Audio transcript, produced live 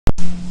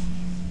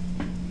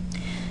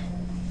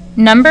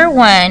Number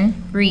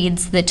 1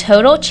 reads the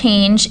total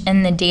change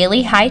in the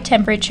daily high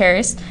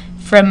temperatures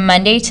from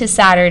Monday to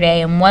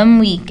Saturday in 1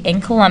 week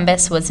in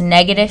Columbus was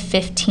negative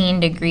 15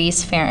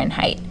 degrees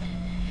Fahrenheit.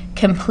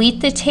 Complete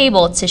the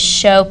table to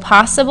show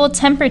possible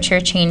temperature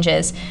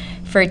changes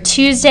for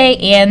Tuesday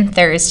and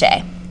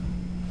Thursday.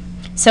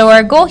 So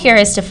our goal here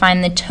is to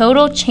find the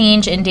total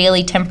change in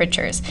daily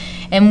temperatures.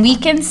 And we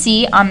can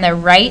see on the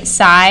right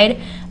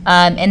side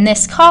in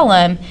this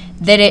column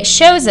that it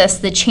shows us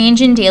the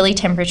change in daily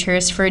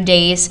temperatures for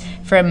days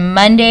from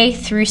Monday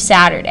through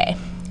Saturday,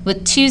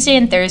 with Tuesday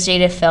and Thursday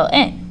to fill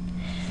in.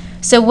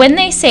 So when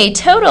they say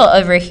total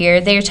over here,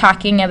 they're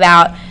talking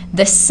about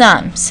the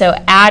sum, so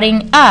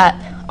adding up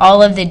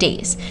all of the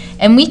days.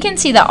 And we can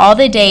see that all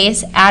the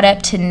days add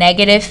up to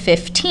negative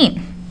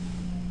 15.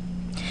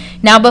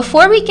 Now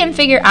before we can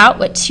figure out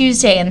what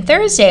Tuesday and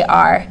Thursday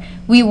are,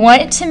 we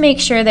want to make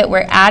sure that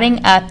we're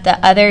adding up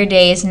the other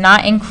days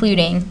not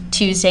including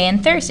Tuesday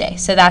and Thursday.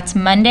 So that's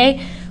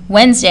Monday,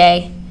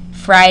 Wednesday,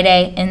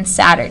 Friday, and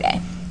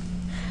Saturday.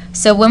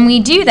 So when we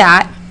do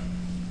that,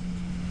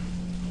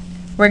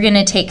 we're going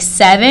to take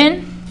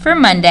 7 for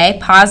Monday,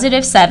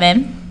 positive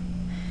 7,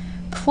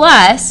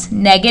 plus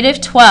negative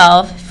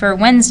 12 for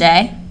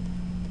Wednesday,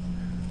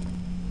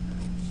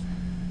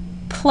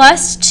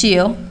 plus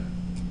 2,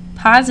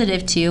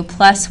 positive 2,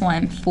 plus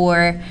 1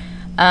 for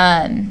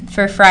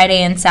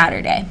Friday and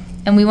Saturday.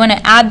 And we want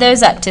to add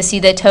those up to see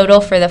the total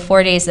for the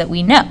 4 days that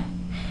we know.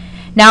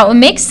 Now it would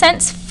make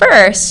sense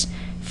first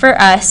for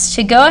us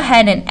to go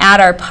ahead and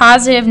add our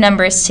positive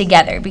numbers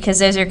together because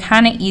those are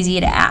kind of easy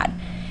to add.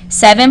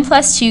 7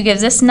 plus 2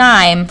 gives us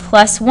 9,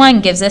 plus 1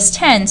 gives us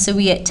 10, so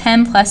we get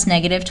 10 plus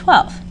negative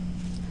 12.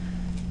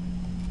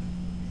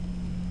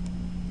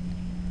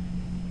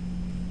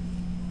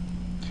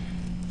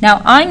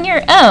 Now on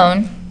your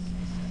own,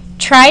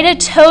 try to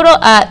total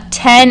up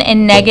 10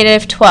 and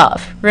negative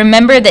 12.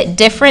 Remember that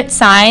different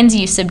signs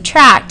you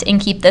subtract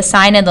and keep the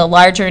sign of the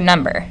larger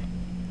number.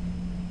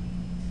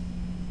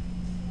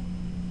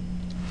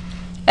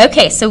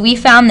 Okay, so we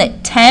found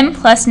that 10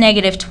 plus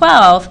negative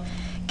 12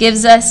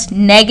 gives us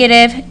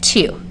negative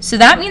 2. So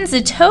that means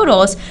the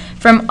totals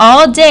from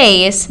all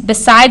days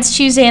besides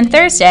Tuesday and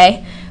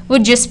Thursday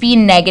would just be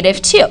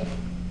negative 2.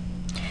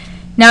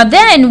 Now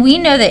then we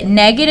know that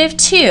negative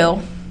 2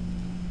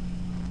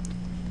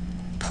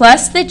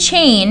 plus the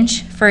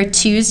change for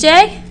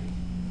Tuesday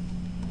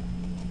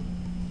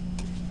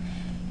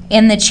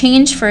and the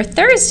change for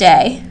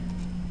Thursday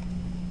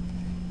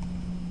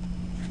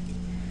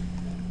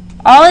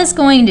all is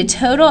going to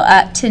total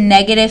up to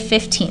negative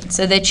 15.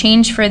 So the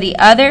change for the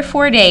other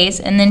 4 days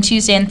and then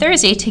Tuesday and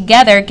Thursday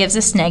together gives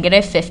us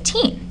negative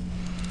 15.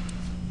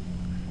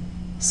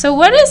 So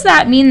what does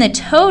that mean the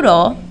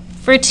total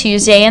for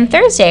Tuesday and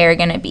Thursday are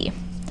going to be?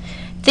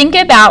 Think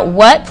about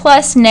what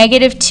plus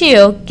negative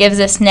 2 gives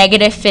us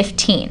negative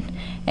 15.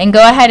 And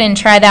go ahead and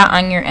try that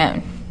on your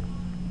own.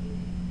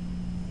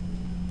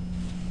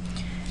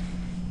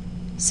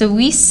 So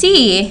we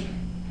see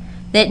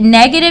that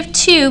negative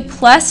 2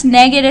 plus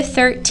negative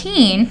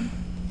 13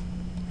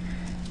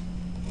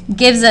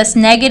 gives us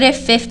negative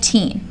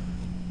 15.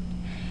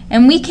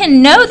 And we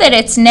can know that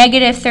it's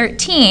negative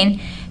 13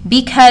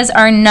 because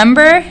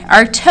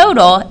our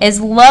total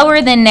is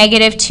lower than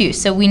negative 2.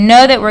 So we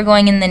know that we're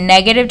going in the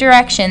negative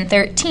direction,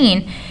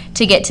 13,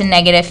 to get to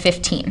negative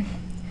 15.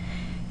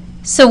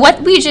 So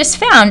what we just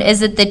found is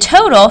that the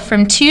total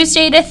from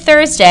Tuesday to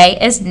Thursday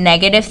is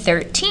negative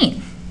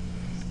 13.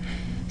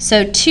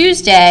 So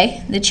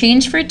Tuesday, the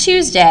change for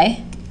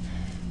Tuesday,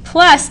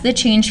 plus the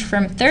change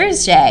from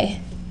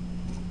Thursday,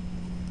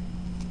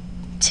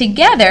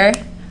 together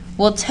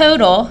will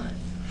total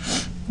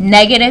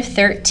negative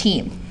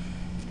 13.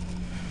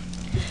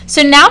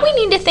 So now we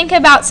need to think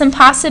about some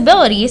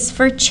possibilities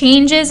for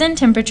changes in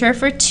temperature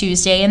for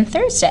Tuesday and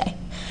Thursday.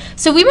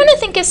 So we want to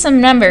think of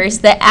some numbers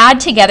that add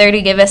together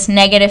to give us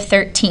negative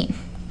 13.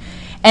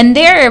 And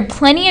there are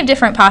plenty of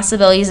different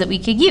possibilities that we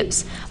could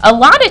use. A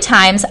lot of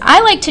times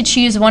I like to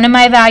choose one of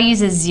my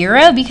values as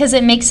 0 because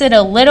it makes it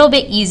a little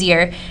bit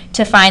easier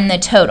to find the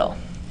total.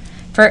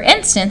 For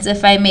instance,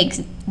 if I make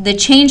the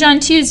change on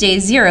Tuesday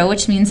 0,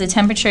 which means the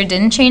temperature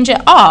didn't change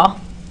at all,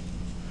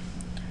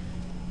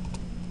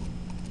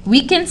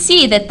 we can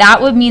see that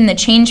that would mean the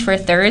change for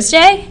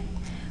Thursday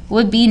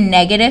would be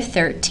negative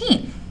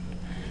 13.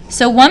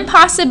 So one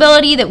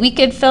possibility that we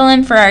could fill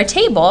in for our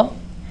table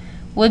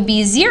would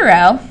be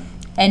 0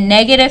 and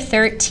negative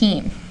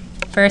 13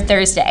 for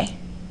Thursday.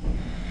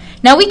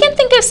 Now we can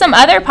think of some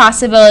other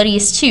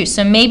possibilities too.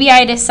 So maybe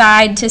I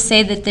decide to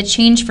say that the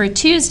change for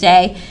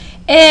Tuesday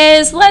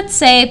is, let's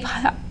say,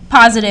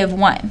 positive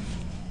 1.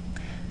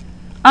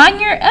 On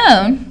your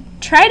own,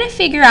 try to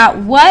figure out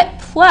what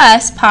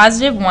plus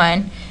positive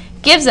 1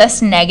 gives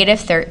us negative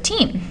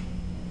 13.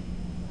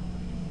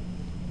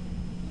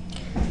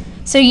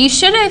 So you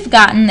should have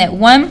gotten that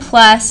 1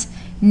 plus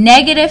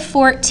negative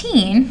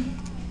 14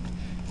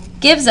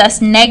 gives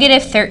us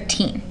negative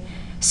 13.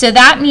 So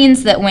that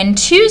means that when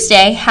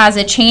Tuesday has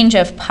a change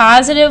of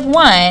positive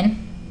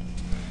 1,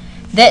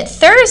 that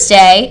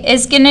Thursday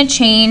is going to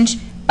change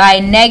by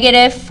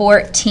negative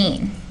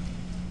 14.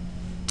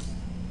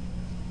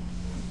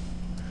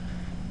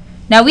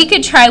 Now we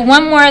could try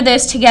one more of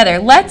those together.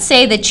 Let's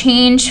say the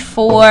change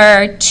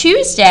for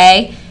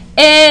Tuesday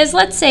is,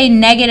 let's say,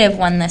 negative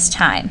 1 this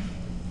time.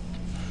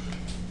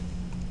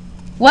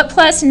 What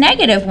plus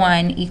negative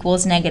 1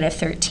 equals negative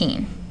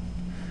 13?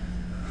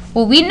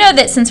 Well, we know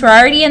that since we're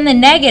already in the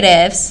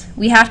negatives,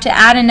 we have to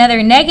add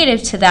another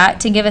negative to that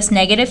to give us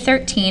negative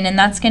 13, and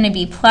that's going to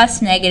be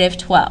plus negative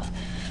 12.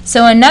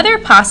 So another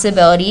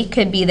possibility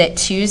could be that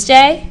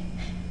Tuesday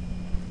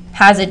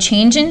has a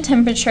change in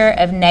temperature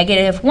of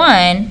negative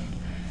 1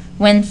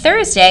 when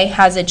Thursday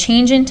has a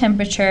change in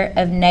temperature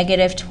of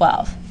negative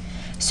 12.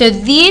 So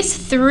these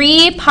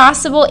three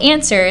possible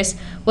answers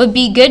would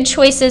be good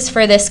choices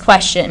for this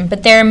question,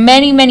 but there are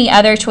many, many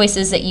other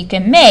choices that you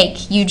can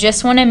make. You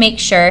just want to make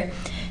sure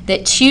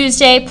that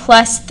Tuesday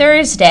plus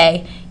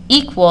Thursday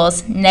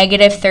equals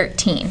negative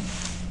 13.